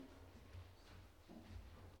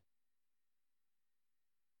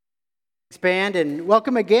Thanks, band, and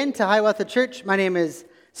welcome again to Hiawatha Church. My name is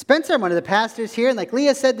Spencer. I'm one of the pastors here, and like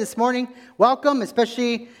Leah said this morning, welcome,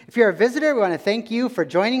 especially if you're a visitor. We want to thank you for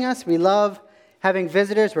joining us. We love having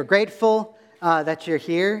visitors. We're grateful that you're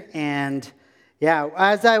here, and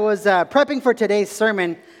as I was prepping for today's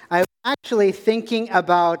sermon, I was actually thinking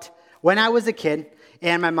about when I was a kid,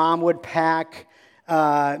 and my mom would pack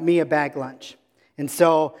me a bag lunch. And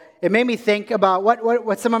so it made me think about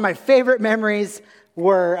what some of my favorite memories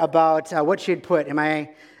were about what she'd put in my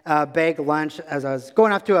bag lunch as I was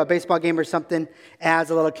going off to a baseball game or something as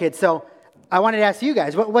a little kid. So I wanted to ask you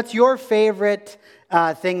guys, what's your favorite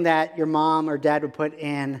thing that your mom or dad would put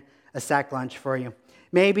in a sack lunch for you?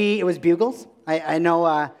 Maybe it was Bugles. I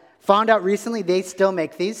know, found out recently they still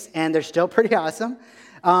make these, and they're still pretty awesome.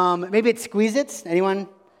 Maybe it's Squeeze-Its. Anyone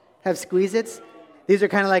have Squeeze-Its? These are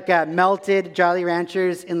kind of like melted Jolly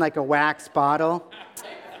Ranchers in like a wax bottle.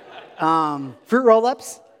 Fruit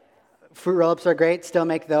roll-ups. Fruit roll-ups are great. Still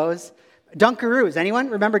make those. Dunkaroos. Anyone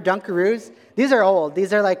remember Dunkaroos? These are old.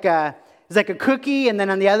 These are it's like a cookie, and then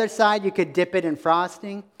on the other side you could dip it in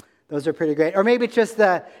frosting. Those are pretty great. Or maybe it's just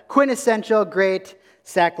the quintessential great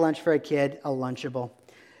sack lunch for a kid, a Lunchable.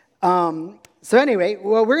 So anyway,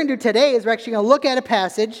 what we're going to do today is we're actually going to look at a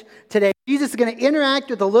passage today. Jesus is going to interact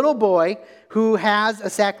with a little boy who has a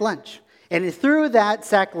sack lunch. And through that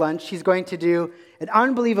sack lunch, he's going to do an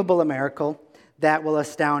unbelievable miracle that will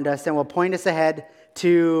astound us and will point us ahead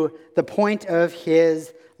to the point of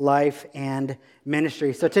his life and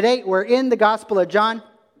ministry. So today, we're in the Gospel of John.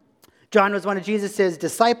 John was one of Jesus'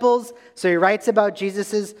 disciples, so he writes about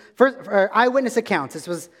Jesus' first eyewitness accounts.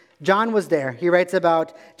 John was there. He writes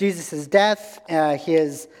about Jesus' death,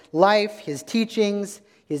 his life, his teachings,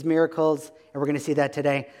 his miracles, and we're going to see that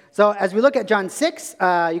today. So as we look at John 6,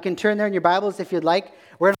 you can turn there in your Bibles if you'd like.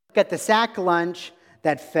 We're going to look at the sack lunch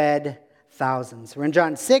that fed thousands. We're in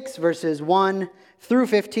John 6, verses 1 through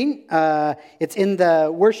 15. It's in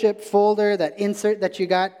the worship folder, that insert that you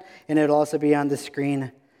got, and it'll also be on the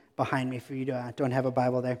screen behind me if you don't have a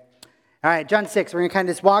Bible there. All right, John 6, we're going to kind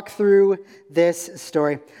of just walk through this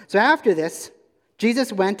story. So after this,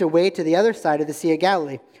 Jesus went away to the other side of the Sea of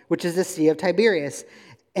Galilee, which is the Sea of Tiberias,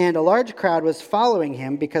 and a large crowd was following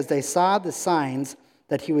him because they saw the signs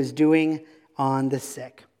that he was doing on the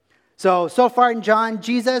sick. So far in John,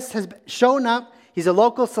 Jesus has shown up. He's a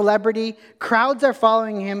local celebrity. Crowds are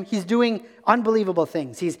following him. He's doing unbelievable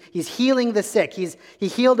things. He's healing the sick. He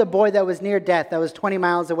healed a boy that was near death, that was 20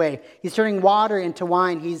 miles away. He's turning water into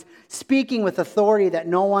wine. He's speaking with authority that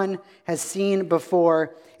no one has seen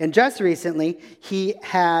before. And just recently, he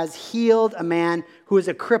has healed a man who was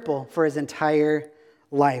a cripple for his entire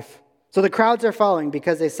life. So the crowds are following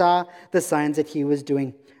because they saw the signs that he was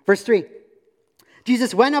doing. Verse 3,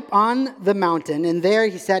 Jesus went up on the mountain, and there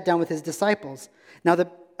he sat down with his disciples. Now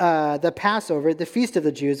the Passover, the feast of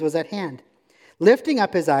the Jews, was at hand. Lifting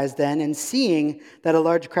up his eyes then, and seeing that a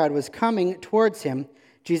large crowd was coming towards him,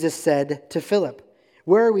 Jesus said to Philip,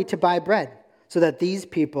 "Where are we to buy bread, so that these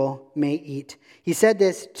people may eat?" He said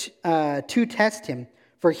this to test him,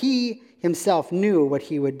 for he himself knew what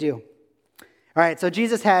he would do. All right, so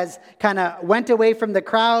Jesus has kind of went away from the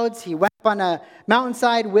crowds. He went up on a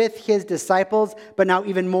mountainside with his disciples, but now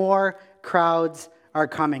even more crowds are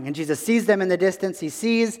coming. And Jesus sees them in the distance. He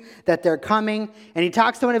sees that they're coming, and he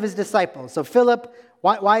talks to one of his disciples. So Philip,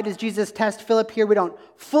 why does Jesus test Philip here? We don't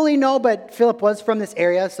fully know, but Philip was from this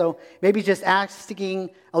area, so maybe just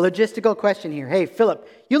asking a logistical question here. Hey, Philip,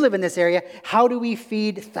 you live in this area. How do we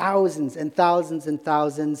feed thousands and thousands and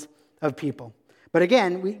thousands of people? But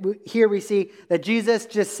again, here we see that Jesus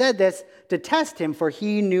just said this to test him, for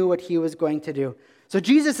he knew what he was going to do. So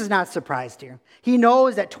Jesus is not surprised here. He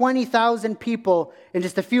knows that 20,000 people in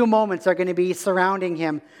just a few moments are going to be surrounding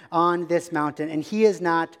him on this mountain, and he is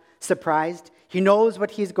not surprised. He knows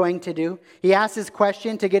what he's going to do. He asks his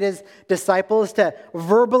question to get his disciples to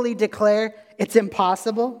verbally declare it's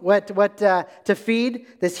impossible. To feed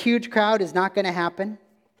this huge crowd is not going to happen.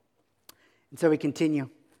 And so we continue.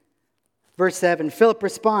 Verse 7,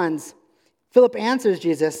 Philip answers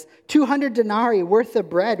Jesus, 200 denarii worth of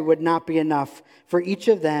bread would not be enough for each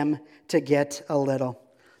of them to get a little.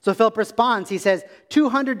 So Philip responds, he says,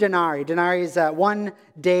 200 denarii. Denarii is 1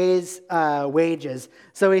 day's wages.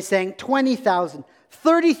 So he's saying $20,000,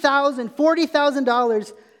 $30,000,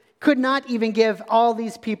 $40,000 could not even give all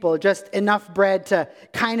these people just enough bread to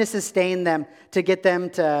kind of sustain them, to get them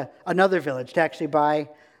to another village, to actually buy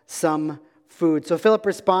some food. So Philip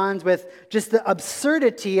responds with just the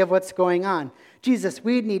absurdity of what's going on. Jesus,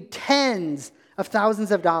 we'd need tens of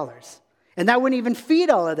thousands of dollars. And that wouldn't even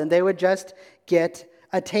feed all of them. They would just get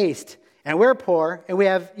a taste. And we're poor, and we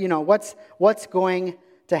have, what's going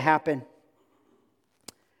to happen?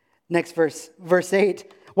 Next verse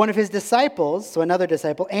 8. One of his disciples, so another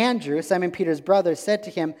disciple, Andrew, Simon Peter's brother, said to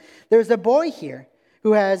him, "There's a boy here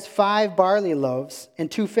who has 5 barley loaves and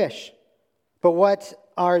 2 fish. But what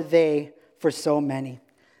are they for so many?"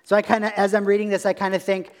 So as I'm reading this, I kind of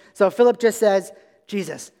think, so Philip just says,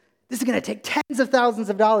 "Jesus, this is going to take tens of thousands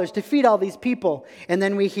of dollars to feed all these people." And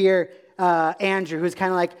then we hear Andrew, who's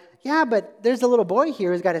kind of like, "Yeah, but there's a little boy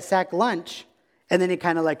here who's got a sack lunch." And then he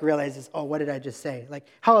kind of like realizes, "Oh, what did I just say? Like,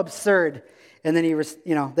 how absurd." And then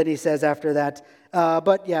he says after that,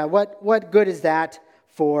 "But yeah, what good is that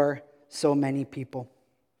for so many people?"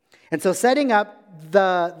 And so setting up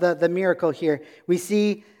the miracle here, we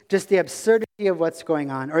see just the absurdity of what's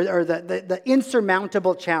going on, or the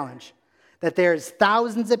insurmountable challenge. That there's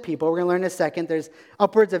thousands of people, we're going to learn in a second, there's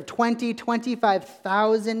upwards of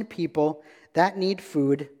 25,000 people that need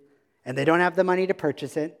food, and they don't have the money to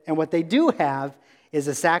purchase it. And what they do have is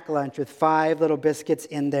a sack lunch with 5 little biscuits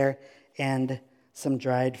in there and some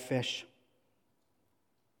dried fish.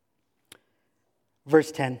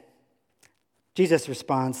 Verse 10, Jesus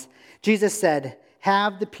responds. Jesus said,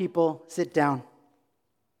 "Have the people sit down."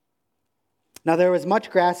 Now there was much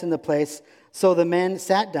grass in the place, so the men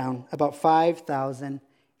sat down, about 5,000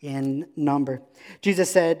 in number.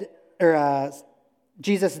 Jesus then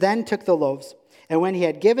took the loaves, and when he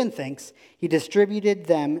had given thanks, he distributed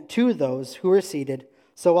them to those who were seated,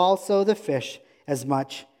 so also the fish, as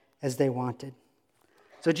much as they wanted.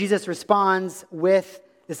 So Jesus responds with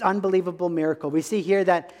this unbelievable miracle. We see here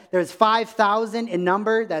that there's 5,000 in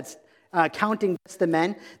number, that's counting just the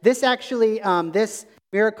men. This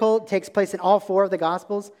miracle takes place in all 4 of the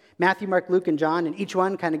Gospels, Matthew, Mark, Luke, and John, and each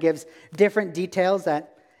one kind of gives different details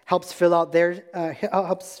that helps fill out the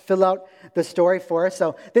story for us.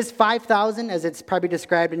 So this 5,000, as it's probably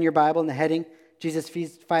described in your Bible in the heading, Jesus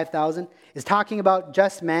feeds 5,000, is talking about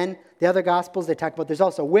just men. The other Gospels, they talk about there's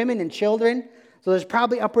also women and children. So there's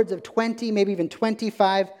probably upwards of 20, maybe even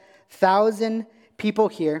 25,000 people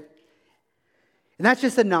here. And that's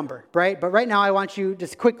just a number, right? But right now I want you to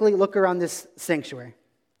just quickly look around this sanctuary.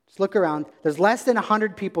 Just look around. There's less than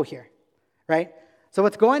 100 people here, right? So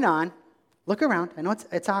what's going on? Look around. I know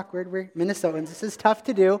it's awkward. We're Minnesotans. This is tough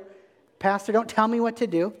to do. Pastor, don't tell me what to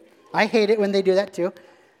do. I hate it when they do that too.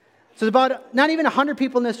 So there's about not even 100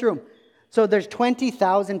 people in this room. So there's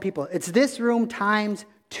 20,000 people. It's this room times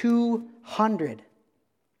 200.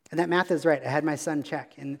 And that math is right. I had my son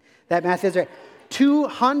check, and that math is right.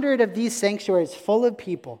 200 of these sanctuaries full of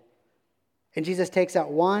people. And Jesus takes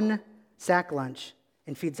out 1 sack lunch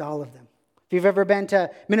and feeds all of them. If you've ever been to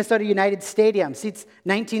Minnesota United Stadium, seats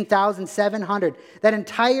 19,700. That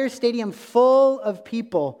entire stadium full of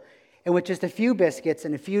people, and with just a few biscuits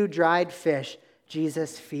and a few dried fish,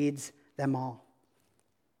 Jesus feeds them all.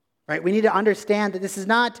 Right? We need to understand that this is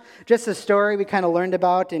not just a story we kind of learned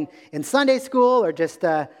about in Sunday school, or just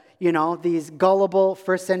these gullible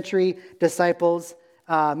first century disciples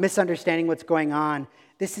misunderstanding what's going on.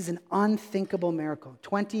 This is an unthinkable miracle.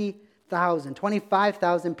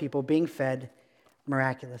 25,000 people being fed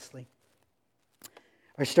miraculously.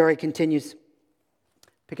 Our story continues.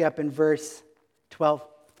 Pick it up in verse 12.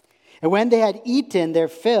 And when they had eaten their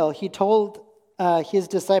fill, he told his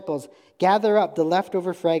disciples, "Gather up the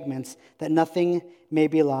leftover fragments, that nothing may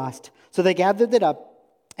be lost." So they gathered it up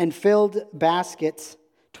and filled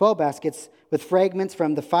 12 baskets, with fragments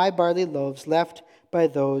from the 5 barley loaves left by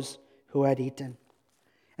those who had eaten.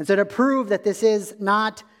 And so to prove that this is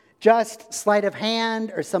not just sleight of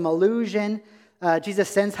hand or some illusion, Jesus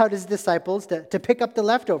sends out his disciples to pick up the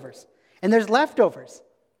leftovers. And there's leftovers.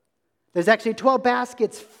 There's actually 12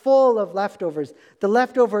 baskets full of leftovers. The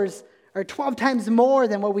leftovers are 12 times more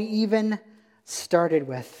than what we even started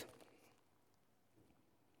with.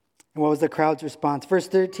 And what was the crowd's response? Verse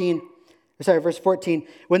 14.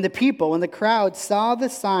 When the crowd saw the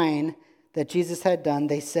sign that Jesus had done,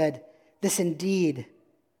 they said, This is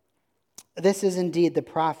indeed the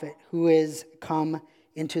prophet who is come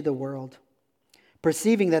into the world."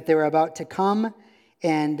 Perceiving that they were about to come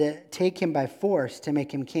and take him by force to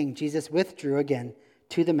make him king, Jesus withdrew again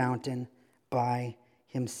to the mountain by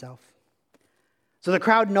himself. So the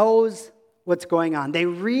crowd knows what's going on. They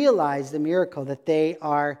realize the miracle that they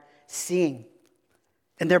are seeing.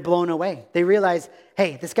 And they're blown away. They realize,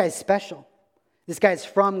 hey, this guy's special. This guy's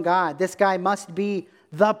from God. This guy must be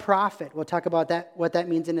the prophet. We'll talk about that, what that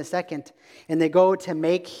means in a second. And they go to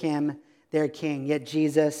make him their king. Yet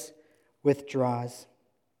Jesus withdraws.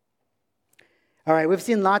 All right, we've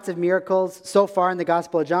seen lots of miracles so far in the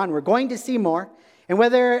Gospel of John. We're going to see more. And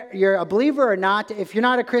whether you're a believer or not, if you're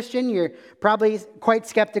not a Christian, you're probably quite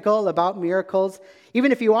skeptical about miracles.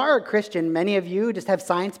 Even if you are a Christian, many of you just have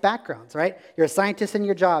science backgrounds, right? You're a scientist in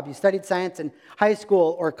your job. You studied science in high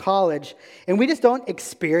school or college. And we just don't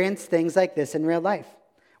experience things like this in real life.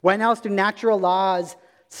 When else do natural laws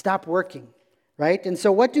stop working, right? And so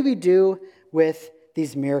what do we do with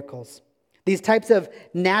these miracles? These types of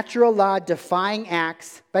natural law defying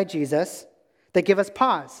acts by Jesus that give us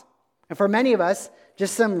pause. And for many of us,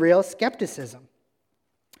 just some real skepticism.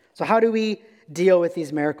 So how do we deal with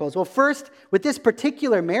these miracles? Well, first, with this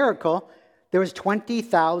particular miracle, there was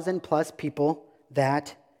 20,000 plus people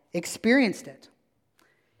that experienced it.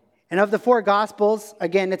 And of the four Gospels,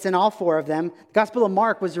 again, it's in all four of them, the Gospel of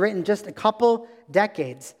Mark was written just a couple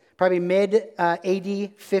decades, probably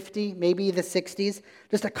mid-AD 50, maybe the 60s,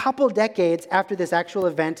 just a couple decades after this actual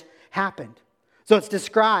event happened. So it's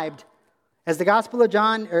described as the Gospel of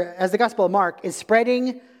John, or as the Gospel of Mark is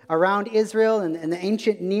spreading around Israel and the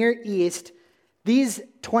ancient Near East. These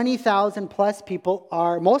 20,000 plus people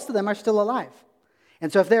most of them are still alive.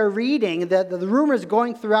 And so if they're reading, the rumors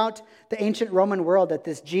going throughout the ancient Roman world that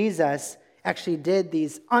this Jesus actually did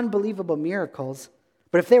these unbelievable miracles.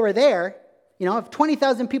 But if they were there, if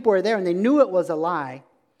 20,000 people were there and they knew it was a lie,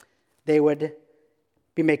 they would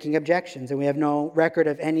be making objections. And we have no record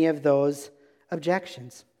of any of those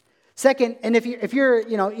objections. Second, and if you're,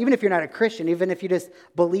 even if you're not a Christian, even if you just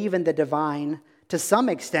believe in the divine to some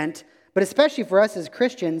extent, but especially for us as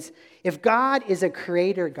Christians, if God is a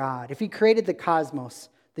creator God, if he created the cosmos,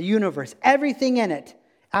 the universe, everything in it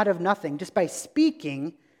out of nothing, just by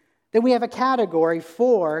speaking, then we have a category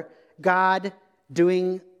for God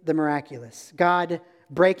doing the miraculous, God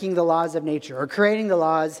breaking the laws of nature or creating the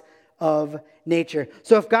laws of nature.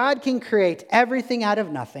 So if God can create everything out of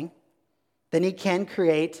nothing, then he can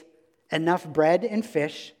create enough bread and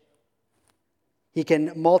fish. He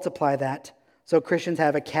can multiply that. So Christians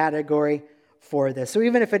have a category for this. So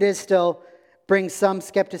even if it is still brings some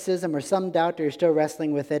skepticism or some doubt, or you're still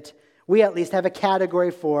wrestling with it, we at least have a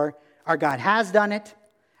category for our God has done it,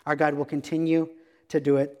 our God will continue to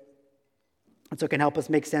do it. And so it can help us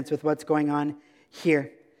make sense with what's going on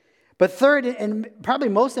here. But third, and probably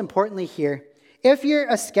most importantly here, if you're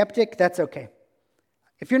a skeptic, that's okay.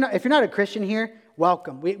 If you're not a Christian here,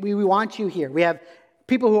 welcome. We want you here. We have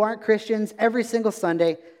people who aren't Christians every single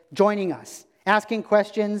Sunday joining us, asking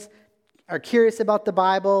questions, are curious about the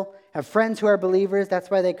Bible, have friends who are believers,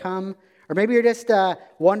 that's why they come. Or maybe you're just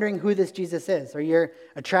wondering who this Jesus is, or you're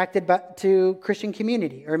attracted to Christian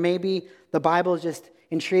community, or maybe the Bible is just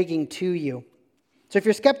intriguing to you. So if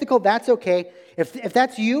you're skeptical, that's okay. If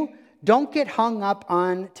that's you, don't get hung up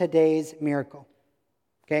on today's miracle.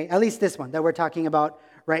 Okay, at least this one that we're talking about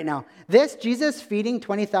right now. This, Jesus feeding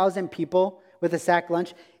 20,000 people with a sack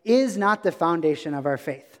lunch, is not the foundation of our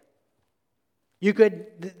faith. You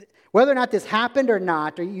could, whether or not this happened or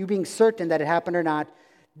not, or you being certain that it happened or not,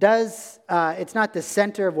 it's not the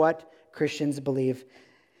center of what Christians believe.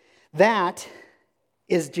 That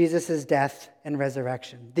is Jesus' death and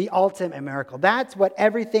resurrection, the ultimate miracle. That's what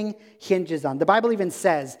everything hinges on. The Bible even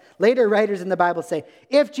says, later writers in the Bible say,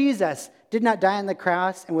 if Jesus did not die on the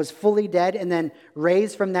cross and was fully dead and then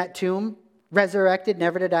raised from that tomb, resurrected,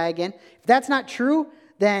 never to die again, if that's not true,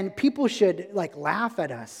 then people should laugh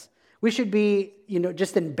at us. We should be,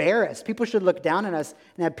 just embarrassed. People should look down on us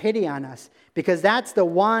and have pity on us, because that's the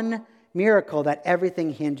one miracle that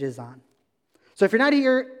everything hinges on. So if you're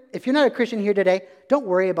not a Christian here today, don't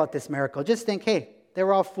worry about this miracle. Just think, hey, they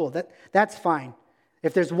were all fooled. That's fine.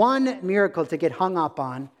 If there's one miracle to get hung up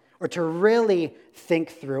on or to really think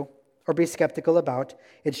through or be skeptical about,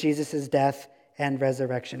 it's Jesus' death and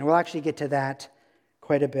resurrection. And we'll actually get to that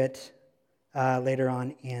quite a bit later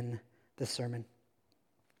on in the sermon.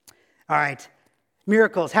 All right,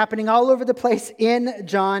 miracles happening all over the place in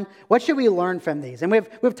John. What should we learn from these? And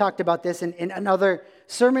we've talked about this in other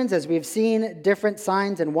sermons as we've seen different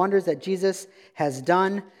signs and wonders that Jesus has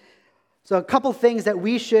done. So a couple things that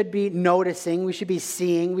we should be noticing, we should be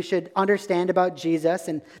seeing, we should understand about Jesus,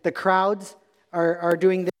 and the crowds are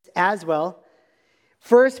doing this as well.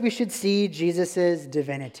 First, we should see Jesus'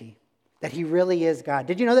 divinity, that he really is God.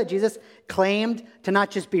 Did you know that Jesus claimed to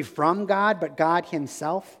not just be from God, but God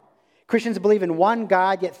himself? Christians believe in one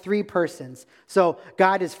God, yet three persons. So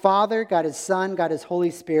God is Father, God is Son, God is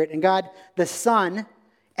Holy Spirit. And God, the Son,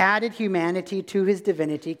 added humanity to his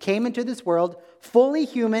divinity, came into this world fully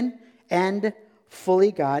human and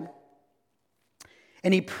fully God.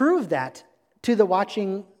 And he proved that to the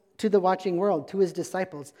watching world, to his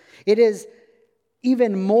disciples. It is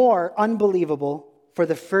even more unbelievable for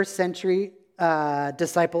the first century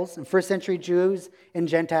disciples and first century Jews and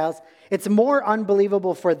Gentiles, it's more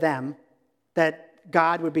unbelievable for them that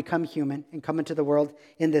God would become human and come into the world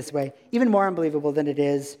in this way, even more unbelievable than it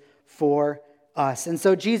is for us. And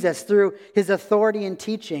so Jesus, through his authority in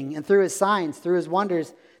teaching and through his signs, through his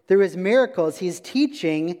wonders, through his miracles, he's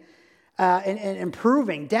teaching and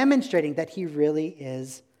improving, demonstrating that he really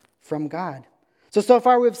is from God. So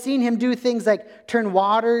far we've seen him do things like turn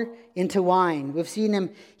water into wine. We've seen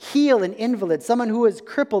him heal an invalid, someone who was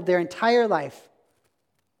crippled their entire life.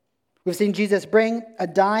 We've seen Jesus bring a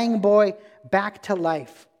dying boy back to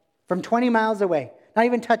life from 20 miles away, not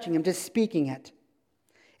even touching him, just speaking it.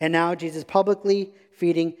 And now Jesus publicly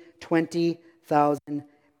feeding 20,000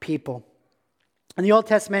 people. In the Old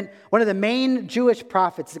Testament, one of the main Jewish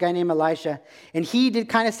prophets is a guy named Elisha, and he did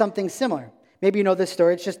kind of something similar. Maybe you know this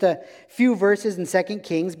story. It's just a few verses in 2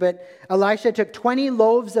 Kings, but Elisha took 20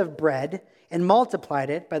 loaves of bread and multiplied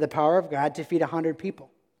it by the power of God to feed 100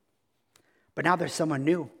 people. But now there's someone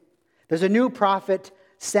new. There's a new prophet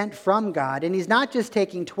sent from God, and he's not just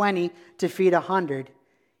taking 20 to feed 100.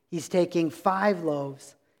 He's taking 5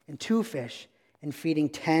 loaves and 2 fish and feeding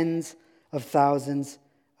tens of thousands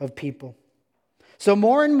of people. So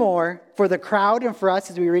more and more, for the crowd and for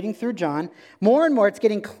us as we're reading through John, more and more it's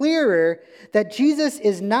getting clearer that Jesus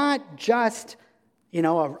is not just,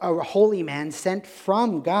 a holy man sent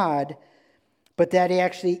from God, but that he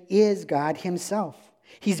actually is God himself.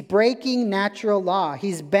 He's breaking natural law.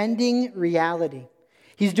 He's bending reality.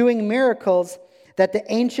 He's doing miracles that the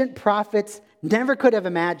ancient prophets never could have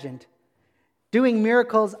imagined. Doing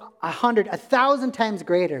miracles 1,000 times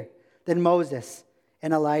greater than Moses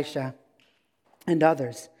and Elisha and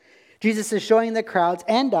others. Jesus is showing the crowds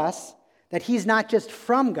and us that he's not just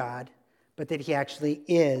from God, but that he actually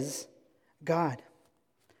is God.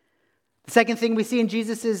 The second thing we see in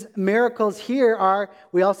Jesus' miracles here are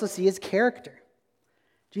we also see his character.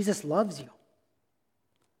 Jesus loves you.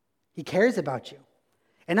 He cares about you.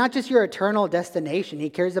 And not just your eternal destination. He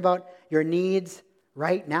cares about your needs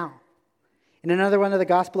right now. In another one of the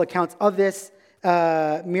gospel accounts of this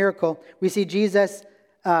miracle, we see Jesus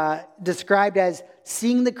described as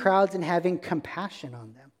seeing the crowds and having compassion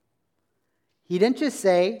on them. He didn't just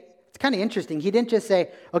say, it's kind of interesting, he didn't just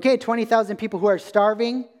say, okay, 20,000 people who are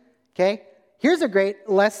starving, okay, here's a great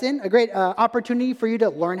lesson, a great opportunity for you to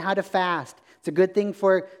learn how to fast. It's a good thing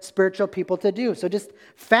for spiritual people to do. So just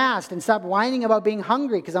fast and stop whining about being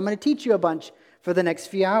hungry because I'm going to teach you a bunch for the next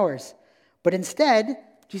few hours. But instead,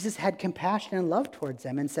 Jesus had compassion and love towards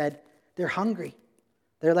them and said, they're hungry.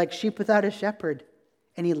 They're like sheep without a shepherd.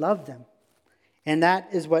 And he loved them. And that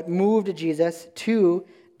is what moved Jesus to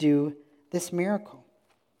do this miracle.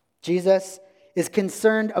 Jesus is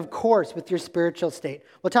concerned, of course, with your spiritual state.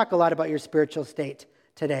 We'll talk a lot about your spiritual state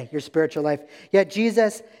today, your spiritual life. Yet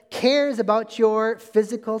Jesus cares about your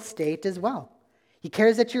physical state as well. He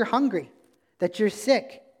cares that you're hungry, that you're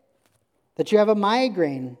sick, that you have a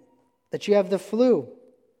migraine, that you have the flu.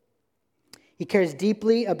 He cares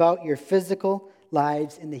deeply about your physical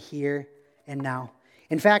lives in the here and now.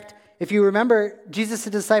 In fact, if you remember, Jesus'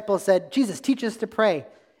 disciples said, Jesus, teach us to pray. And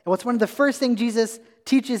what's one of the first things Jesus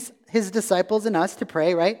teaches his disciples and us to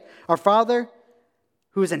pray, right? Our Father,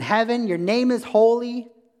 who is in heaven, your name is holy.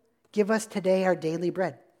 Give us today our daily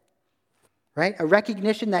bread. Right? A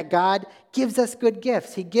recognition that God gives us good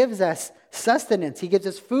gifts. He gives us sustenance. He gives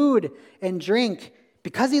us food and drink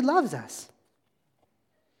because he loves us.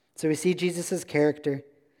 So we see Jesus' character.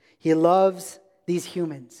 He loves these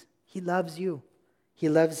humans. He loves you. He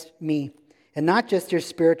loves me. And not just your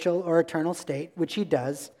spiritual or eternal state, which he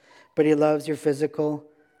does, but he loves your physical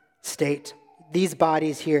state. These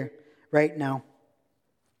bodies here, right now.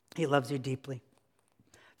 He loves you deeply.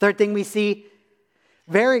 Third thing we see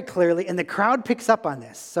very clearly, and the crowd picks up on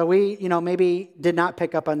this. So we, maybe did not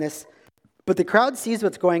pick up on this, but the crowd sees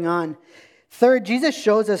what's going on. Third, Jesus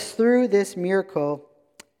shows us through this miracle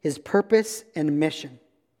his purpose and mission.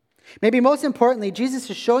 Maybe most importantly, Jesus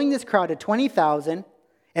is showing this crowd of 20,000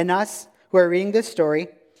 and us who are reading this story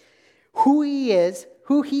who he is,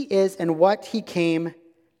 and what he came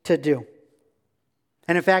to do.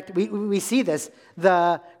 And in fact, we see this.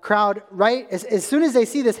 The crowd, right, as soon as they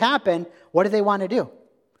see this happen, what do they want to do?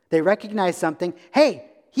 They recognize something. Hey,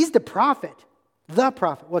 he's the prophet. The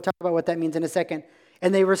prophet. We'll talk about what that means in a second.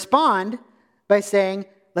 And they respond by saying,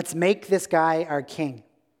 let's make this guy our king.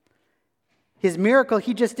 His miracle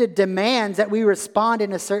he just did demands that we respond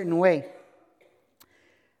in a certain way.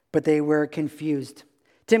 But they were confused.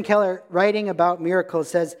 Tim Keller, writing about miracles,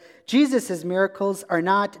 says, Jesus' miracles are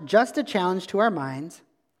not just a challenge to our minds,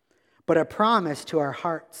 but a promise to our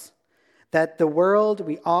hearts that the world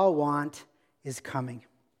we all want is coming.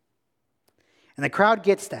 And the crowd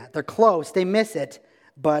gets that. They're close. They miss it,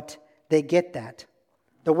 but they get that.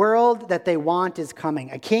 The world that they want is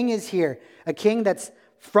coming. A king is here. A king that's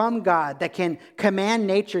from God, that can command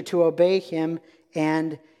nature to obey him,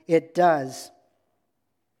 and it does.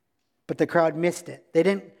 But the crowd missed it. They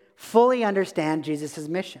didn't fully understand Jesus'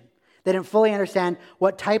 mission. They didn't fully understand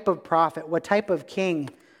what type of prophet, what type of king,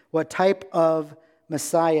 what type of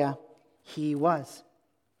Messiah he was.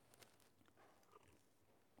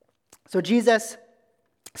 So Jesus,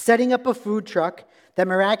 setting up a food truck that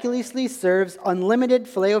miraculously serves unlimited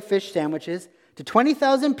Filet-O-Fish sandwiches to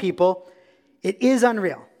 20,000 people, it is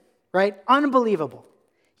unreal, right? Unbelievable.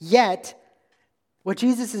 Yet, what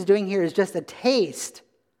Jesus is doing here is just a taste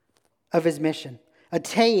of his mission, a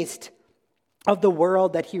taste of the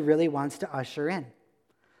world that he really wants to usher in.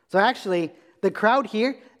 So actually, the crowd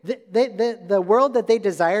here, the world that they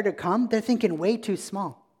desire to come, they're thinking way too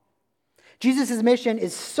small. Jesus' mission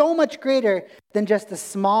is so much greater than just a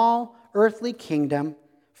small earthly kingdom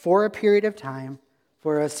for a period of time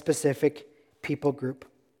for a specific people group.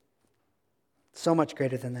 So much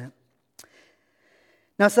greater than that.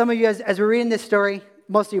 Now, some of you, as we're reading this story,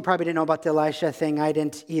 most of you probably didn't know about the Elisha thing. I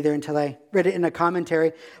didn't either until I read it in a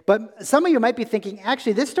commentary. But some of you might be thinking,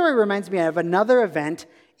 actually, this story reminds me of another event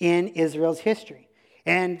in Israel's history.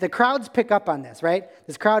 And the crowds pick up on this, right?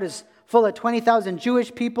 This crowd is full of 20,000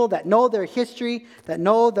 Jewish people that know their history, that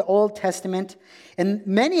know the Old Testament. And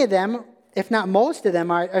many of them, if not most of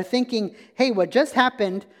them, are thinking, hey, what just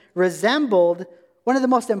happened resembled one of the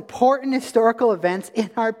most important historical events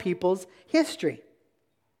in our people's history.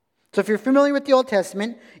 So if you're familiar with the Old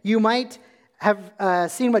Testament, you might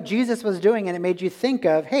have seen what Jesus was doing, and it made you think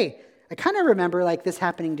of, hey, I kind of remember like this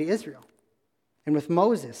happening to Israel and with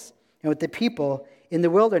Moses and with the people in the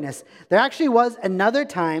wilderness. There actually was another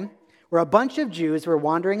time where a bunch of Jews were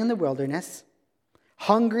wandering in the wilderness,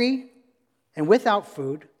 hungry and without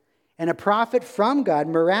food, and a prophet from God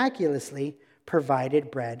miraculously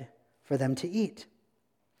provided bread for them to eat.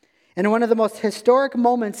 And in one of the most historic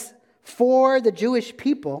moments for the Jewish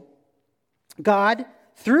people, God,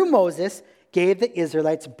 through Moses, gave the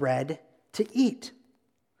Israelites bread to eat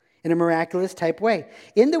in a miraculous type way.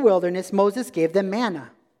 In the wilderness, Moses gave them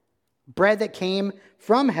manna, bread that came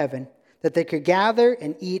from heaven, that they could gather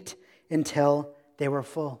and eat until they were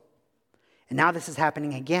full. And now this is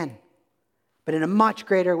happening again, but in a much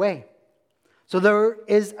greater way. So there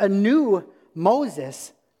is a new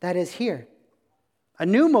Moses that is here. A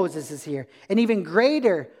new Moses is here, an even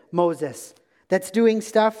greater Moses that's doing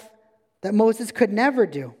stuff that Moses could never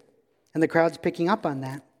do. And the crowd's picking up on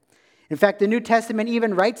that. In fact, the New Testament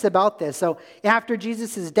even writes about this. So after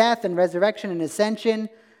Jesus' death and resurrection and ascension,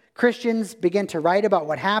 Christians begin to write about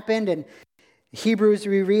what happened. And Hebrews,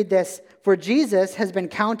 we read this, for Jesus has been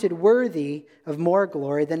counted worthy of more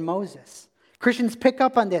glory than Moses. Christians pick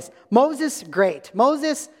up on this. Moses, great.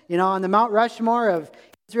 Moses, on the Mount Rushmore of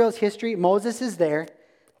Israel's history, Moses is there.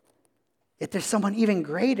 Yet there's someone even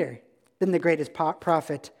greater than the greatest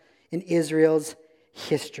prophet in Israel's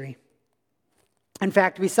history. In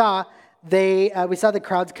fact, we saw the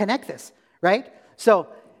crowds connect this, right? So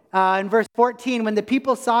in verse 14, when the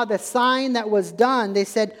people saw the sign that was done, they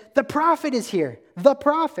said, the prophet is here, the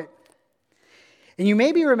prophet. And you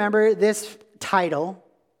maybe remember this title,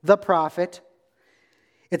 the prophet.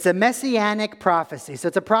 It's a messianic prophecy. So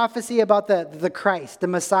it's a prophecy about the Christ, the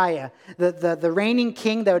Messiah, the reigning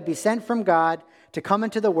king that would be sent from God to come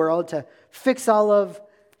into the world to fix all of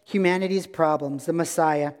humanity's problems, the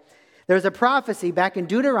Messiah. There's a prophecy back in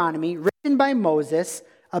Deuteronomy written by Moses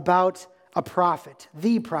about a prophet,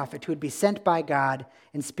 the prophet who would be sent by God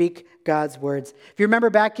and speak God's words. If you remember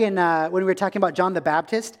back in when we were talking about John the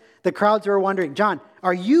Baptist, the crowds were wondering, John,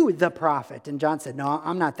 are you the prophet? And John said, no,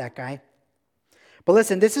 I'm not that guy. But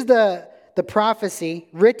listen, this is the prophecy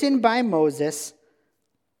written by Moses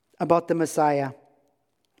about the Messiah,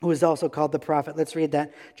 who is also called the prophet. Let's read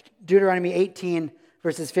that. Deuteronomy 18,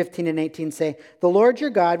 verses 15 and 18 say, the Lord your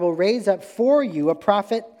God will raise up for you a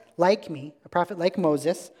prophet like me, a prophet like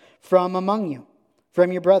Moses, from among you,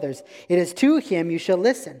 from your brothers. It is to him you shall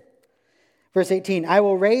listen. Verse 18, I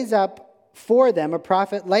will raise up for them a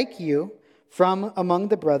prophet like you from among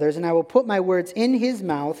the brothers, and I will put my words in his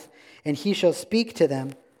mouth, and he shall speak to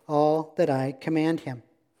them all that I command him.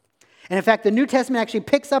 And in fact, the New Testament actually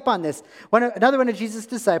picks up on this. Another one of Jesus'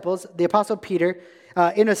 disciples, the Apostle Peter,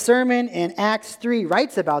 in a sermon in Acts 3,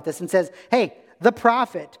 writes about this and says, hey, the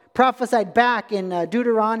prophet prophesied back in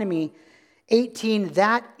Deuteronomy 18,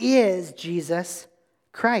 that is Jesus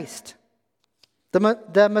Christ.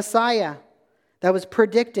 The Messiah that was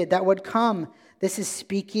predicted that would come. This is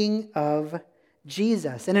speaking of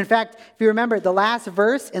Jesus. And in fact, if you remember the last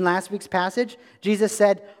verse in last week's passage, Jesus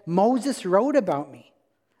said, Moses wrote about me.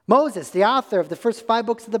 Moses, the author of the first 5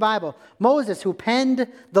 books of the Bible, Moses, who penned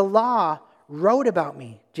the law, wrote about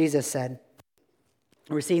me, Jesus said.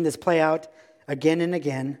 We're seeing this play out again and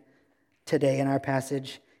again today in our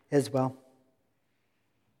passage as well.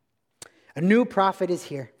 A new prophet is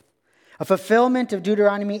here. A fulfillment of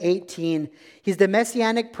Deuteronomy 18. He's the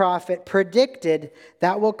messianic prophet predicted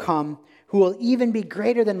that will come, who will even be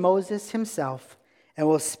greater than Moses himself and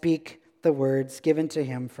will speak the words given to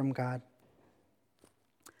him from God.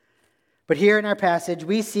 But here in our passage,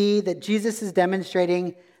 we see that Jesus is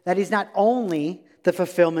demonstrating that he's not only the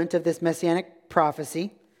fulfillment of this messianic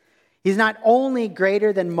prophecy, he's not only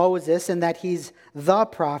greater than Moses in that he's the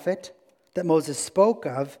prophet that Moses spoke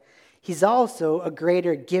of, he's also a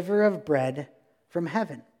greater giver of bread from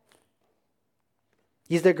heaven.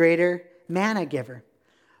 He's the greater manna giver.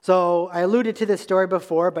 So I alluded to this story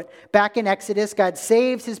before, but back in Exodus, God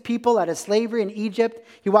saves his people out of slavery in Egypt.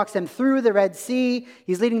 He walks them through the Red Sea.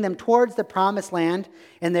 He's leading them towards the promised land,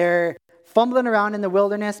 and they're fumbling around in the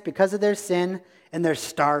wilderness because of their sin, and they're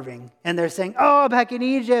starving. And they're saying, oh, back in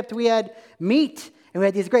Egypt, we had meat, and we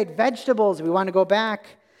had these great vegetables. We want to go back.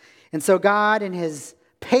 And so God, in his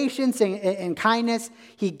patience and kindness,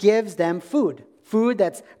 he gives them food. Food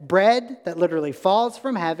that's bread that literally falls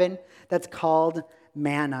from heaven, that's called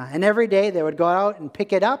manna. And every day they would go out and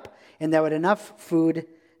pick it up, and they would have enough food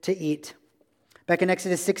to eat. Back in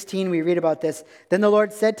Exodus 16, we read about this. Then the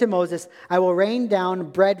Lord said to Moses, I will rain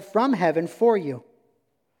down bread from heaven for you.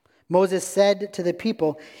 Moses said to the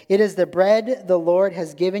people, it is the bread the Lord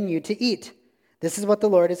has given you to eat. This is what the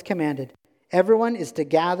Lord has commanded. Everyone is to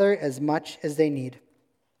gather as much as they need.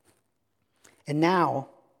 And now,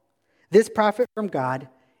 this prophet from God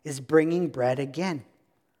is bringing bread again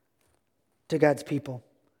to God's people.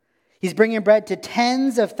 He's bringing bread to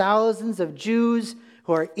tens of thousands of Jews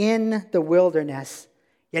who are in the wilderness,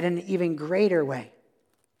 yet in an even greater way.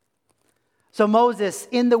 So Moses,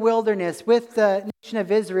 in the wilderness with the nation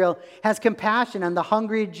of Israel, has compassion on the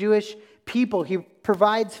hungry Jewish people. He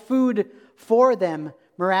provides food for them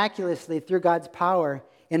miraculously through God's power,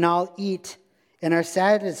 and all eat and are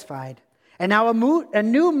satisfied. And now a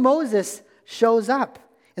new Moses shows up.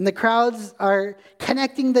 And the crowds are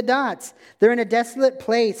connecting the dots. They're in a desolate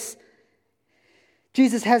place.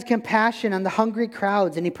 Jesus has compassion on the hungry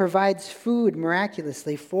crowds, and he provides food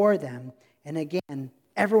miraculously for them. And again,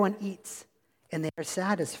 everyone eats, and they are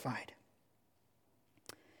satisfied.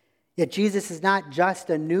 Yet Jesus is not just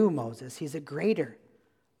a new Moses. He's a greater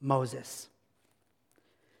Moses.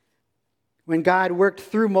 When God worked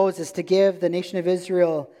through Moses to give the nation of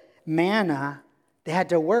Israel manna, they had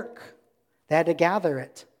to work. They had to gather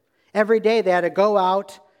it. Every day they had to go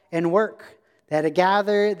out and work. They had to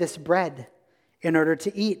gather this bread in order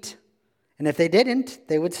to eat. And if they didn't,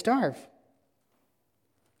 they would starve.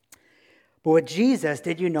 But with Jesus,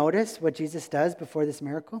 did you notice what Jesus does before this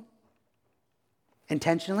miracle?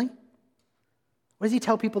 Intentionally? What does he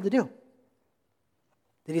tell people to do?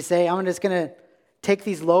 Did he say, I'm just going to take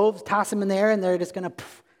these loaves, toss them in the air, and they're just going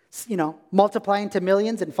to, multiply into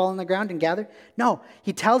millions and fall on the ground and gather? No,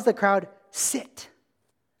 he tells the crowd, sit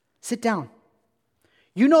down.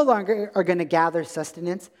 You no longer are going to gather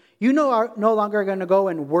sustenance. You no longer are going to go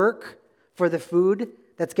and work for the food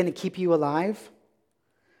that's going to keep you alive.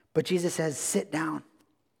 But Jesus says, sit down.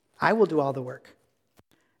 I will do all the work.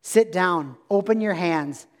 Sit down, open your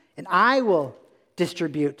hands, and I will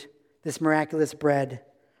distribute this miraculous bread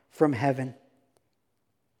from heaven.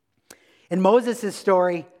 In Moses'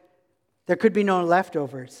 story, there could be no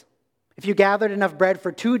leftovers. If you gathered enough bread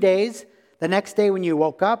for 2 days, the next day when you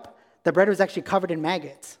woke up, the bread was actually covered in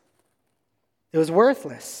maggots. It was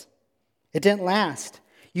worthless. It didn't last.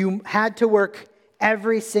 You had to work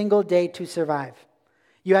every single day to survive.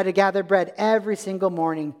 You had to gather bread every single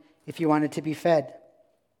morning if you wanted to be fed.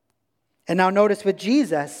 And now notice with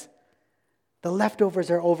Jesus, the leftovers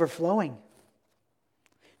are overflowing.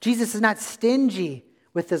 Jesus is not stingy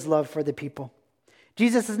with his love for the people.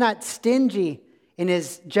 Jesus is not stingy in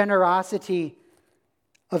his generosity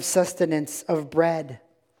of sustenance, of bread.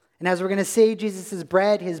 And as we're going to see, Jesus'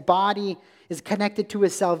 bread, his body, is connected to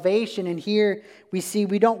his salvation. And here we see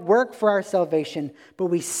we don't work for our salvation, but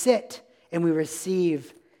we sit and we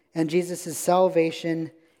receive. And Jesus'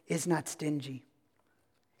 salvation is not stingy.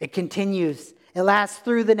 It continues. It lasts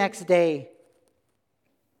through the next day.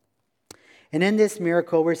 And in this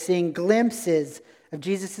miracle, we're seeing glimpses of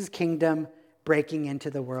Jesus' kingdom breaking into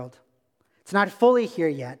the world. It's not fully here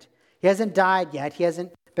yet. He hasn't died yet. He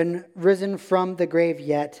hasn't been risen from the grave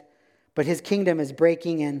yet, but his kingdom is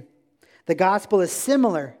breaking in. The gospel is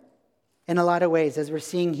similar in a lot of ways, as we're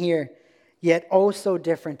seeing here, yet oh so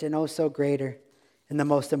different and oh so greater in the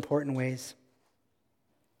most important ways.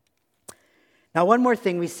 Now, one more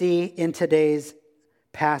thing we see in today's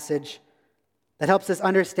passage that helps us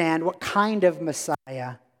understand what kind of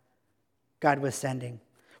Messiah God was sending,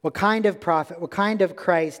 what kind of prophet, what kind of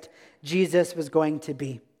Christ Jesus was going to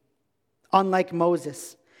be. Unlike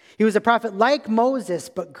Moses, he was a prophet like Moses,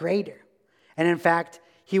 but greater. And in fact,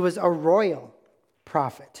 he was a royal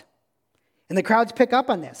prophet. And the crowds pick up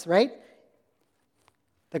on this, right?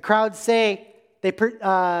 The crowds say,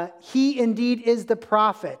 he indeed is the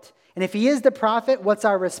prophet. And if he is the prophet, what's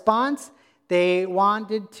our response? They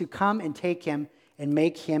wanted to come and take him and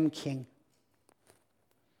make him king.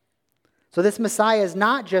 So this Messiah is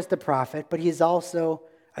not just a prophet, but he's also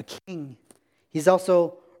a king. He's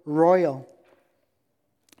also royal.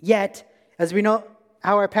 Yet, as we know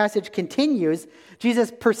how our passage continues,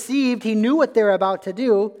 Jesus perceived, he knew what they were about to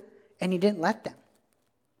do, and he didn't let them.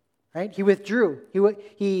 Right? He withdrew.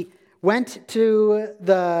 He went to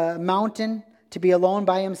the mountain to be alone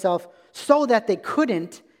by himself so that they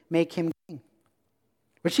couldn't make him king.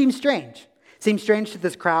 Which seems strange. Seems strange to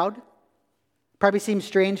this crowd. Probably seems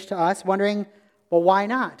strange to us, wondering, well, why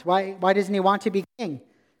not? Why doesn't he want to be king?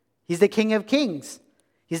 He's the King of Kings.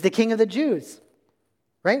 He's the King of the Jews.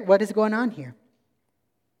 Right? What is going on here?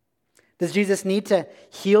 Does Jesus need to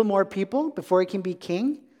heal more people before he can be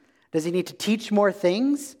king? Does he need to teach more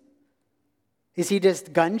things? Is he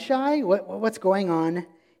just gun shy? What's going on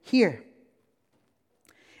here?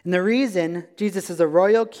 And the reason Jesus is a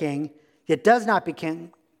royal king, yet does not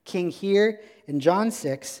become king here in John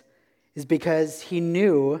 6, is because he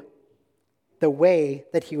knew the way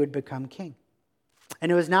that he would become king.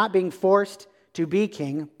 And it was not being forced to be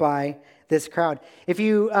king by this crowd. If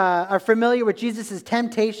you are familiar with Jesus'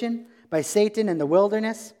 temptation by Satan in the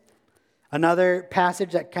wilderness, another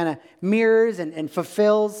passage that kind of mirrors and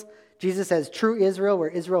fulfills Jesus as true Israel, where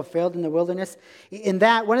Israel failed in the wilderness. In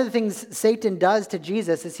that, one of the things Satan does to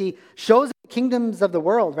Jesus is he shows the kingdoms of the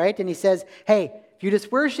world, right? And he says, hey, if you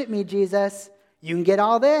just worship me, Jesus, you can get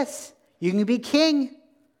all this. You can be king,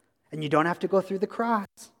 and you don't have to go through the cross.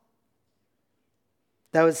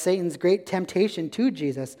 That was Satan's great temptation to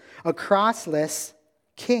Jesus, a crossless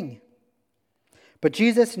king. But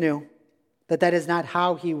Jesus knew that is not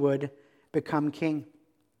how he would become king.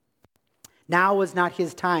 Now was not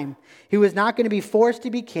his time. He was not going to be forced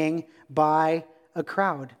to be king by a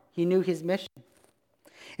crowd. He knew his mission.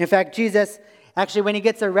 In fact, Jesus, actually, when he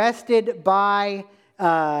gets arrested by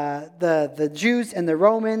the Jews and the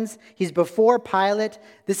Romans, he's before Pilate.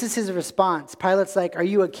 This is his response. Pilate's like, are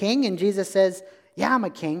you a king? And Jesus says, yeah, I'm a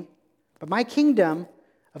king. But my kingdom,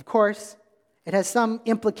 of course, it has some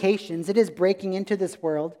implications. It is breaking into this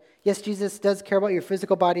world. Yes, Jesus does care about your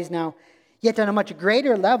physical bodies now. Yet on a much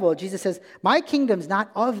greater level, Jesus says, my kingdom's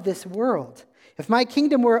not of this world. If my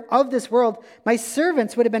kingdom were of this world, my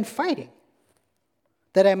servants would have been fighting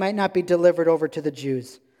that I might not be delivered over to the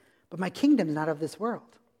Jews. But my kingdom's not of this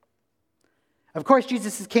world. Of course,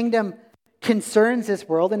 Jesus' kingdom concerns this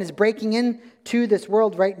world and is breaking into this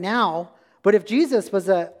world right now. But if Jesus was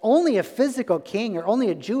only a physical king or only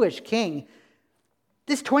a Jewish king,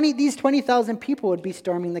 these 20,000 people would be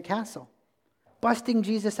storming the castle, busting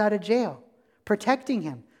Jesus out of jail, protecting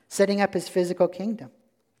him, setting up his physical kingdom.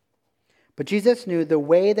 But Jesus knew the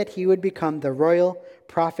way that he would become the royal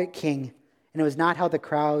prophet king, and it was not how the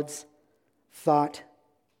crowds thought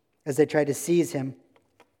as they tried to seize him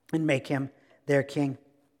and make him their king.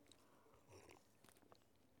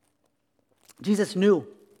 Jesus knew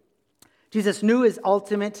his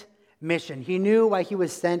ultimate mission. He knew why he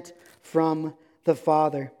was sent from the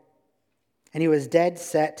Father, and he was dead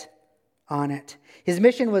set on it. His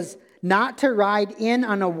mission was not to ride in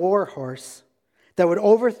on a war horse that would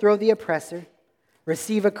overthrow the oppressor,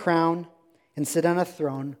 receive a crown, and sit on a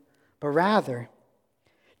throne, but rather,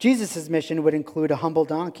 Jesus' mission would include a humble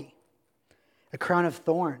donkey, a crown of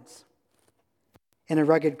thorns, and a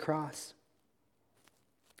rugged cross.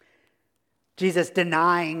 Jesus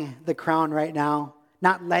denying the crown right now,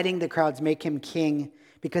 not letting the crowds make him king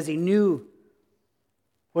because he knew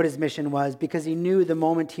what his mission was, because he knew the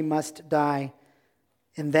moment he must die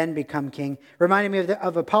and then become king. Reminded me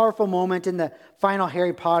of a powerful moment in the final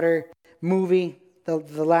Harry Potter movie, the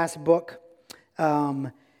last book.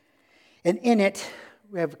 And in it,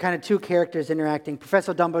 we have kind of two characters interacting.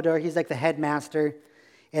 Professor Dumbledore, he's like the headmaster,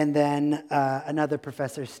 and then another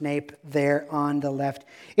Professor Snape there on the left.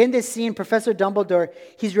 In this scene, Professor Dumbledore,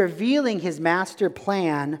 he's revealing his master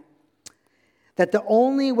plan that the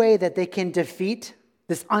only way that they can defeat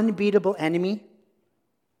this unbeatable enemy,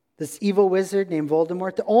 this evil wizard named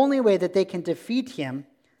Voldemort, the only way that they can defeat him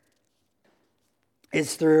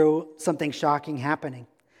is through something shocking happening.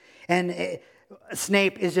 And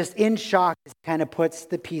Snape is just in shock as he kind of puts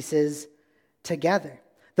the pieces together.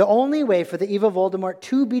 The only way for the evil Voldemort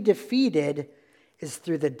to be defeated is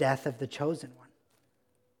through the death of the chosen one.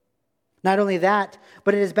 Not only that,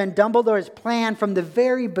 but it has been Dumbledore's plan from the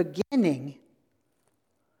very beginning.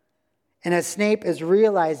 And as Snape is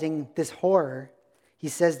realizing this horror, he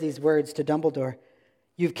says these words to Dumbledore: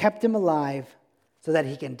 "You've kept him alive so that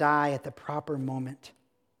he can die at the proper moment.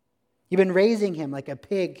 You've been raising him like a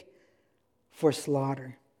pig for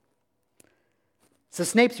slaughter." So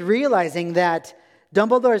Snape's realizing that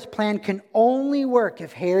Dumbledore's plan can only work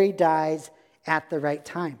if Harry dies at the right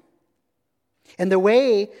time. And the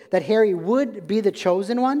way that Harry would be the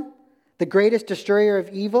chosen one, the greatest destroyer of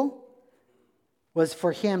evil, was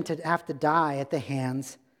for him to have to die at the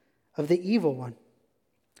hands of the evil one.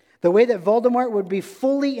 The way that Voldemort would be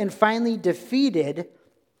fully and finally defeated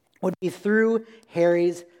would be through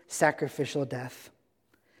Harry's sacrificial death.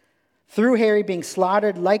 Through Harry being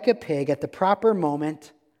slaughtered like a pig at the proper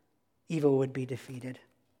moment, evil would be defeated.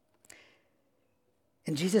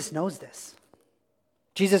 And Jesus knows this.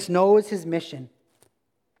 Jesus knows his mission.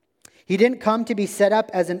 He didn't come to be set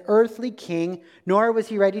up as an earthly king, nor was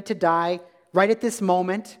he ready to die right at this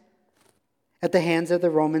moment at the hands of the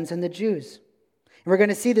Romans and the Jews. And we're going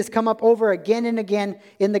to see this come up over again and again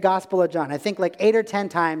in the Gospel of John. I think like 8 or 10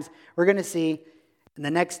 times we're going to see in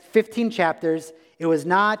the next 15 chapters, it was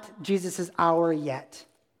not Jesus' hour yet.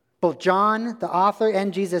 Both John, the author,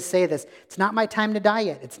 and Jesus say this: "It's not my time to die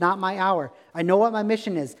yet. It's not my hour. I know what my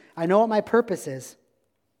mission is. I know what my purpose is."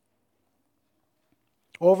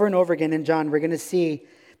 Over and over again in John, we're going to see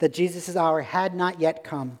that Jesus' hour had not yet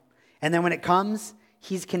come. And then when it comes,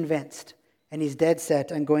 he's convinced, and he's dead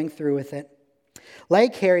set on going through with it.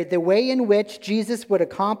 Like Harry, the way in which Jesus would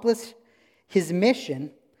accomplish his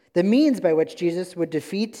mission, the means by which Jesus would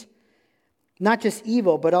defeat not just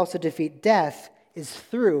evil, but also defeat death, is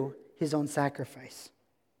through his own sacrifice.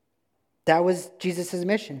 That was Jesus'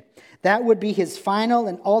 mission. That would be his final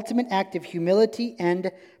and ultimate act of humility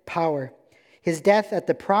and power. His death at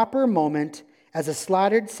the proper moment as a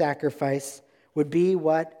slaughtered sacrifice would be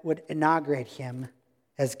what would inaugurate him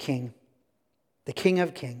as king, the King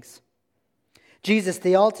of Kings. Jesus,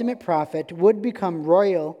 the ultimate prophet, would become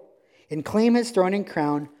royal and claim his throne and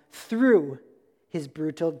crown through his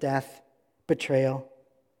brutal death, betrayal,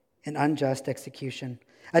 and unjust execution.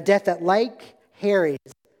 A death that, like Harry's,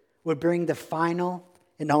 would bring the final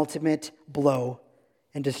and ultimate blow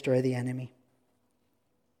and destroy the enemy.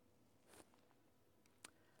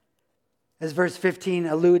 As verse 15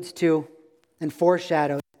 alludes to and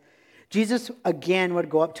foreshadows, Jesus again would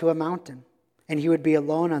go up to a mountain, and he would be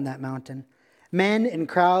alone on that mountain. Men and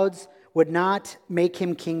crowds would not make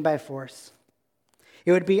him king by force.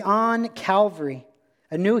 It would be on Calvary,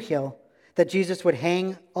 a new hill, that Jesus would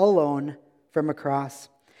hang alone from a cross.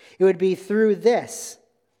 It would be through this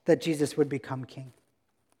that Jesus would become king.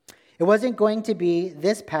 It wasn't going to be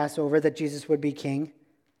this Passover that Jesus would be king,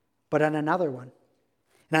 but on another one.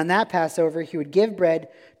 And on that Passover, he would give bread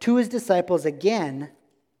to his disciples again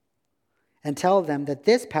and tell them that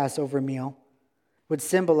this Passover meal would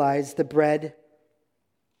symbolize the bread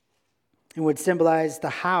and would symbolize the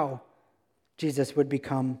how Jesus would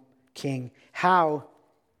become king, how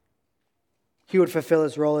he would fulfill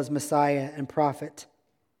his role as Messiah and prophet.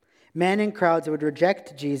 Men and crowds would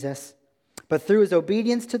reject Jesus, but through his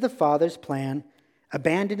obedience to the Father's plan,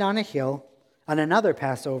 abandoned on a hill on another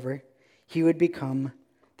Passover, he would become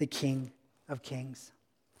the King of Kings.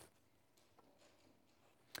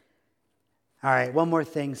 All right, one more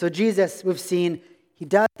thing. So Jesus, we've seen, he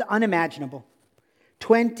does the unimaginable.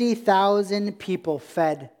 20,000 people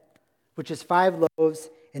fed, which is 5 loaves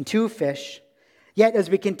and 2 fish. Yet, as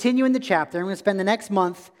we continue in the chapter, I'm going to spend the next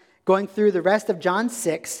month going through the rest of John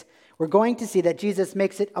 6, we're going to see that Jesus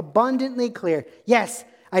makes it abundantly clear. Yes,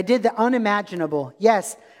 I did the unimaginable.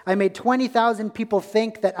 Yes, I made 20,000 people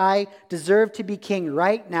think that I deserve to be king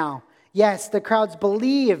right now. Yes, the crowds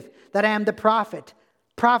believe that I am the prophet,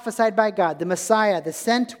 prophesied by God, the Messiah, the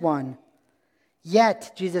sent one.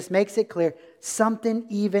 Yet, Jesus makes it clear, something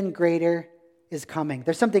even greater is coming.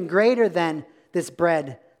 There's something greater than this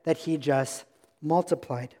bread that he just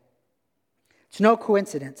multiplied. It's no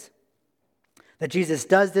coincidence that Jesus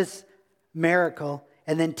does this miracle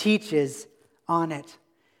and then teaches on it.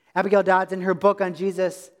 Abigail Dodds, in her book on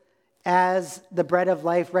Jesus as the bread of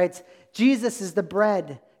life, writes, Jesus is the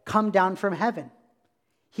bread come down from heaven.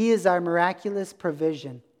 He is our miraculous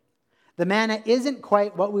provision. The manna isn't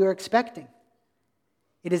quite what we were expecting.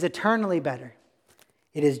 It is eternally better.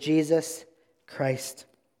 It is Jesus Christ.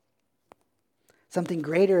 Something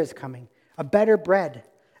greater is coming. a better bread,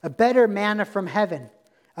 a better manna from heaven,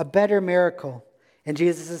 a better miracle. And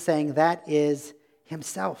Jesus is saying that is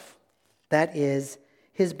himself. That is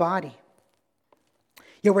his body.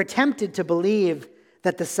 Yet we're tempted to believe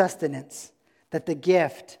that the sustenance, that the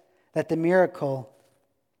gift, that the miracle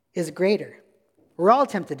is greater. We're all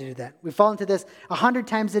tempted to do that. We fall into this 100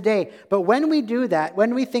 times a day. But when we do that,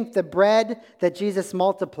 when we think the bread that Jesus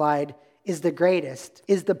multiplied is the greatest,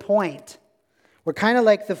 is the point, we're kind of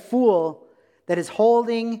like the fool that is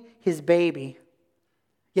holding his baby,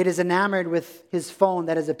 yet is enamored with his phone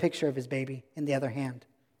that has a picture of his baby in the other hand.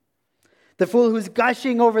 The fool who's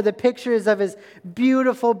gushing over the pictures of his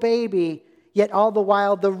beautiful baby, yet all the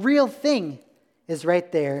while the real thing is right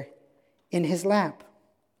there in his lap.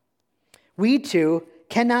 We too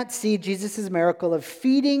cannot see Jesus' miracle of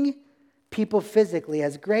feeding people physically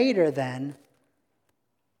as greater than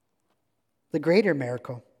the greater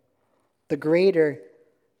miracle, the greater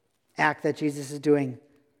act that Jesus is doing,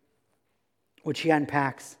 which he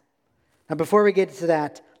unpacks. Now, before we get to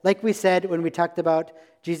that, like we said when we talked about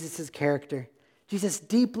Jesus' character, Jesus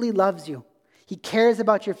deeply loves you. He cares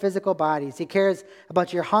about your physical bodies. He cares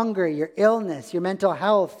about your hunger, your illness, your mental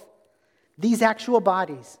health, these actual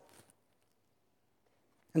bodies.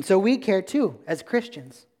 And so we care too as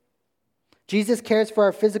Christians. Jesus cares for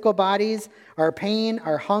our physical bodies, our pain,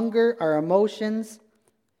 our hunger, our emotions,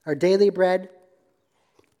 our daily bread.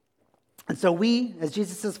 And so we, as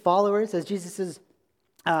Jesus' followers, as Jesus'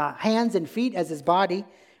 hands and feet, as his body,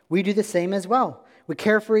 we do the same as well. We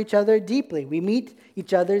care for each other deeply. We meet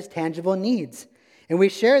each other's tangible needs. And we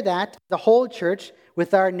share that, the whole church,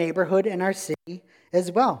 with our neighborhood and our city as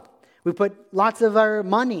well. We put lots of our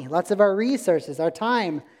money, lots of our resources, our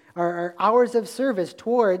time, our hours of service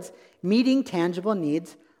towards meeting tangible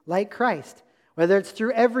needs like Christ. Whether it's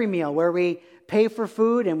through every meal where we pay for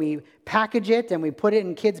food and we package it and we put it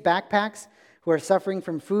in kids' backpacks who are suffering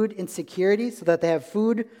from food insecurity so that they have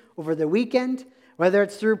food over the weekend. Whether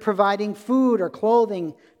it's through providing food or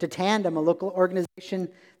clothing to Tandem, a local organization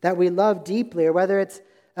that we love deeply, or whether it's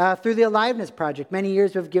through the Aliveness Project. Many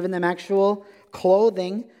years we've given them actual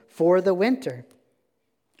clothing for the winter.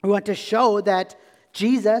 We want to show that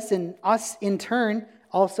Jesus and us in turn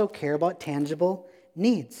also care about tangible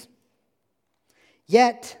needs.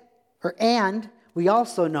 And we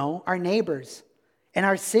also know our neighbors and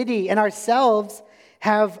our city and ourselves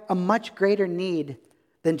have a much greater need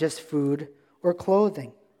than just food or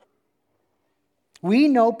clothing. We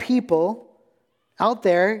know people out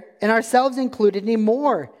there, and ourselves included, need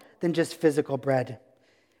more than just physical bread.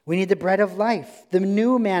 We need the bread of life, the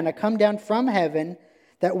new manna come down from heaven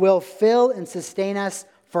that will fill and sustain us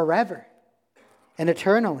forever and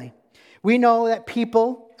eternally. We know that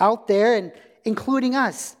people out there, and including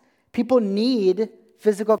us, people need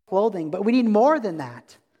physical clothing, but we need more than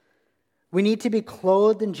that. We need to be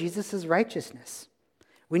clothed in Jesus' righteousness.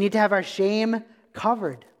 We need to have our shame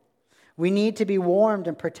covered. We need to be warmed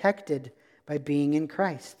and protected by being in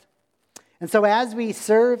Christ. And so as we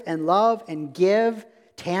serve and love and give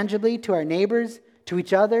tangibly to our neighbors, to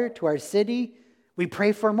each other, to our city, we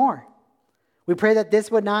pray for more. We pray that this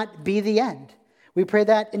would not be the end. We pray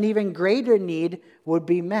that an even greater need would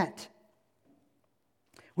be met.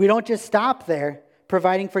 We don't just stop there,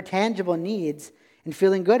 providing for tangible needs and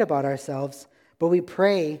feeling good about ourselves, but we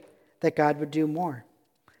pray that God would do more,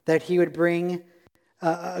 that he would bring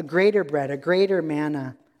a greater bread, a greater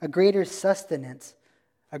manna, a greater sustenance,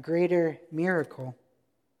 a greater miracle.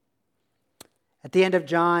 At the end of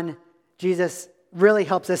John, Jesus really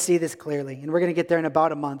helps us see this clearly, and we're going to get there in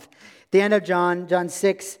about a month. At the end of John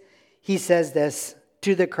 6, he says this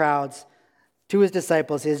to the crowds, to his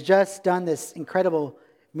disciples. He has just done this incredible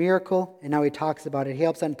miracle, and now he talks about it. He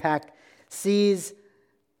helps unpack, sees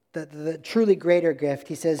the truly greater gift.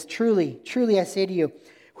 He says, truly, truly I say to you,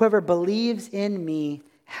 whoever believes in me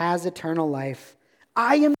has eternal life.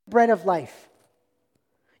 I am the bread of life.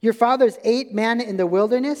 Your fathers ate manna in the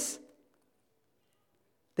wilderness.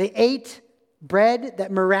 They ate bread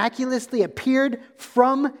that miraculously appeared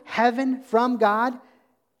from heaven, from God.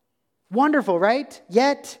 Wonderful, right?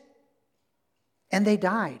 And they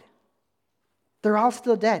died. They're all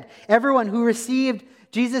still dead. Everyone who received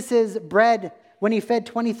Jesus' bread when he fed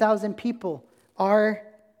 20,000 people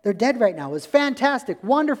they're dead right now. It was fantastic,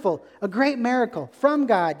 wonderful, a great miracle from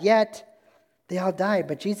God, yet they all died.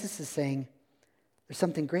 But Jesus is saying there's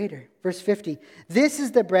something greater. Verse 50, this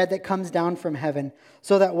is the bread that comes down from heaven,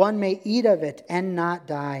 so that one may eat of it and not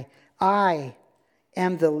die. I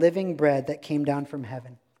am the living bread that came down from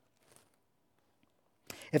heaven.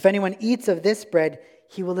 If anyone eats of this bread,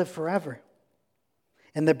 he will live forever.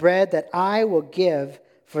 And the bread that I will give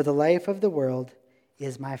for the life of the world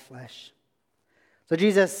is my flesh. So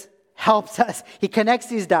Jesus helps us. He connects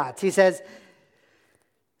these dots. He says,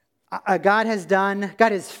 God has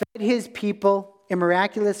fed his people in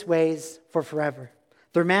miraculous ways for forever.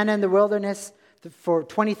 Through manna in the wilderness, for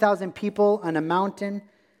 20,000 people on a mountain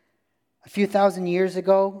a few thousand years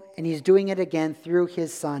ago, and he's doing it again through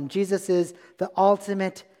his Son. Jesus is the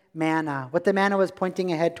ultimate manna. What the manna was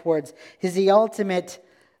pointing ahead towards is the ultimate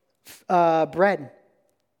bread.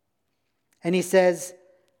 And he says,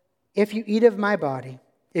 if you eat of my body,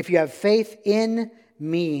 if you have faith in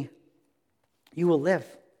me, you will live.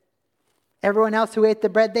 Everyone else who ate the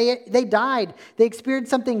bread, they died. They experienced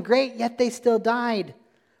something great, yet they still died.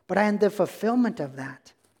 But I am the fulfillment of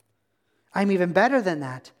that. I'm even better than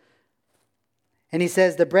that. And he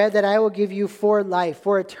says, the bread that I will give you for life,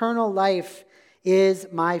 for eternal life, is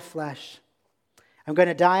my flesh. I'm going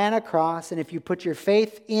to die on a cross, and if you put your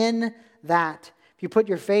faith in that, if you put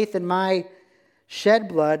your faith in my shed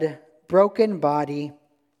blood, broken body,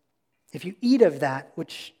 if you eat of that,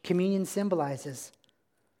 which communion symbolizes,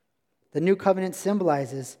 the new covenant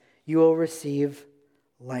symbolizes, you will receive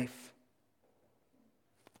life.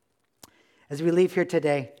 As we leave here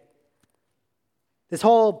today, this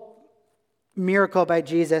whole miracle by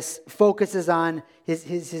Jesus focuses on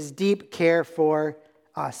his deep care for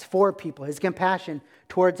us, for people, his compassion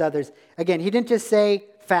towards others. Again, he didn't just say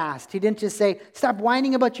fast. He didn't just say, stop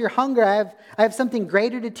whining about your hunger. I have something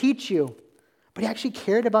greater to teach you. But he actually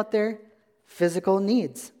cared about their physical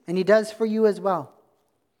needs. And he does for you as well.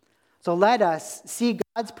 So let us see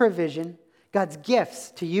God's provision, God's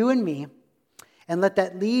gifts to you and me, and let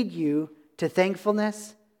that lead you to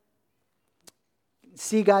thankfulness.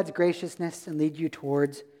 See God's graciousness and lead you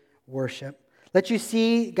towards worship. Let you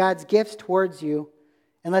see God's gifts towards you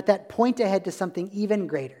and let that point ahead to something even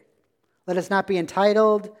greater. Let us not be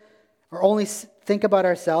entitled or only think about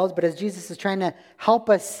ourselves, but as Jesus is trying to help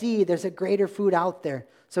us see, there's a greater food out there.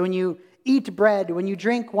 So when you eat bread, when you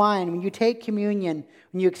drink wine, when you take communion,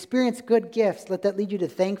 when you experience good gifts, let that lead you to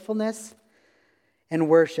thankfulness and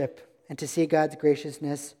worship and to see God's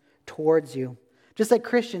graciousness towards you. Just like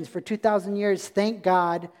Christians for 2,000 years thank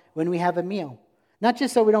God when we have a meal. Not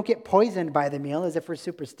just so we don't get poisoned by the meal as if we're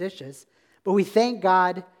superstitious, but we thank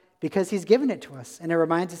God because he's given it to us. And it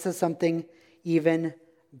reminds us of something even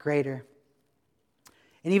greater.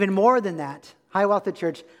 And even more than that, Hiawatha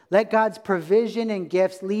Church, let God's provision and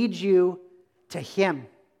gifts lead you to him.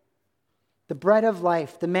 The bread of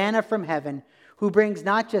life, the manna from heaven, who brings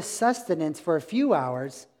not just sustenance for a few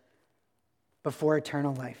hours, but for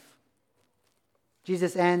eternal life.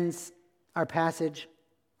 Jesus ends our passage,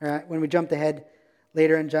 when we jumped ahead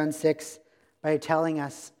later in John 6, by telling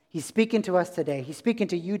us, he's speaking to us today. He's speaking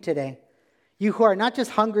to you today. You who are not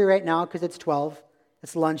just hungry right now because it's 12,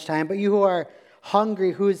 it's lunchtime, but you who are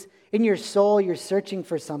hungry, who's in your soul, you're searching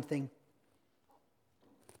for something.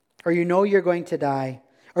 Or you know you're going to die.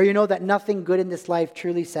 Or you know that nothing good in this life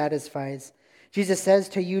truly satisfies. Jesus says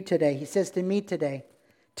to you today, he says to me today,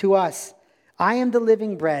 to us, I am the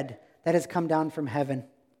living bread that has come down from heaven.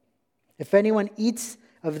 If anyone eats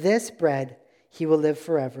of this bread, he will live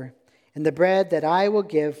forever. And the bread that I will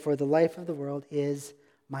give for the life of the world is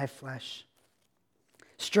my flesh.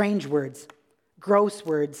 Strange words, gross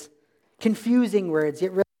words, confusing words,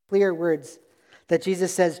 yet really clear words that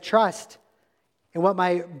Jesus says, trust in what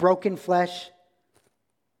my broken flesh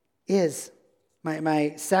is,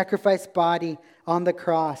 my sacrificed body on the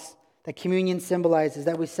cross that communion symbolizes,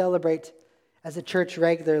 that we celebrate as a church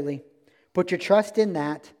regularly. Put your trust in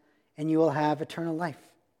that, and you will have eternal life.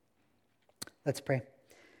 Let's pray.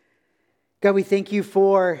 God, we thank you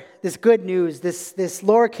for this good news, this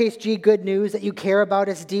lowercase g good news that you care about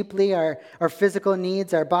us deeply, our physical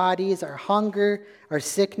needs, our bodies, our hunger, our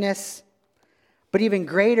sickness. But even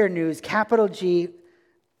greater news, capital G,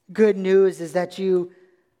 good news, is that you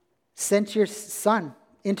sent your Son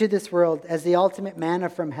into this world as the ultimate manna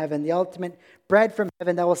from heaven, the ultimate bread from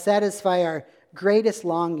heaven that will satisfy our greatest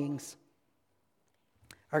longings,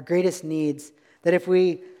 our greatest needs. That if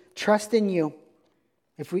we trust in you,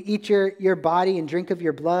 if we eat your body and drink of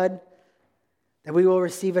your blood, that we will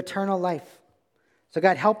receive eternal life. So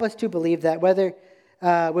God, help us to believe that, whether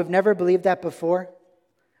we've never believed that before,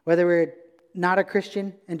 whether we're not a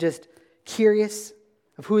Christian and just curious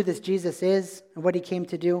of who this Jesus is and what he came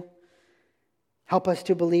to do. Help us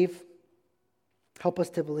to believe. Help us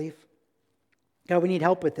to believe. God, we need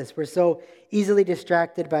help with this. We're so easily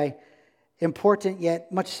distracted by important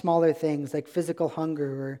yet much smaller things like physical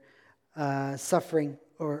hunger or suffering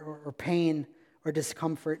or pain or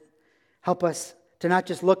discomfort. Help us to not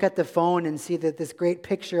just look at the phone and see that this great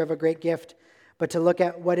picture of a great gift, but to look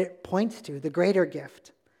at what it points to, the greater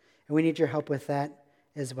gift. And we need your help with that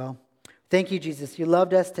as well. Thank you, Jesus. You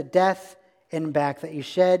loved us to death and back, that you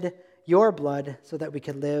shed your blood so that we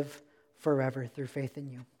could live forever through faith in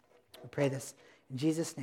you. We pray this in Jesus' name.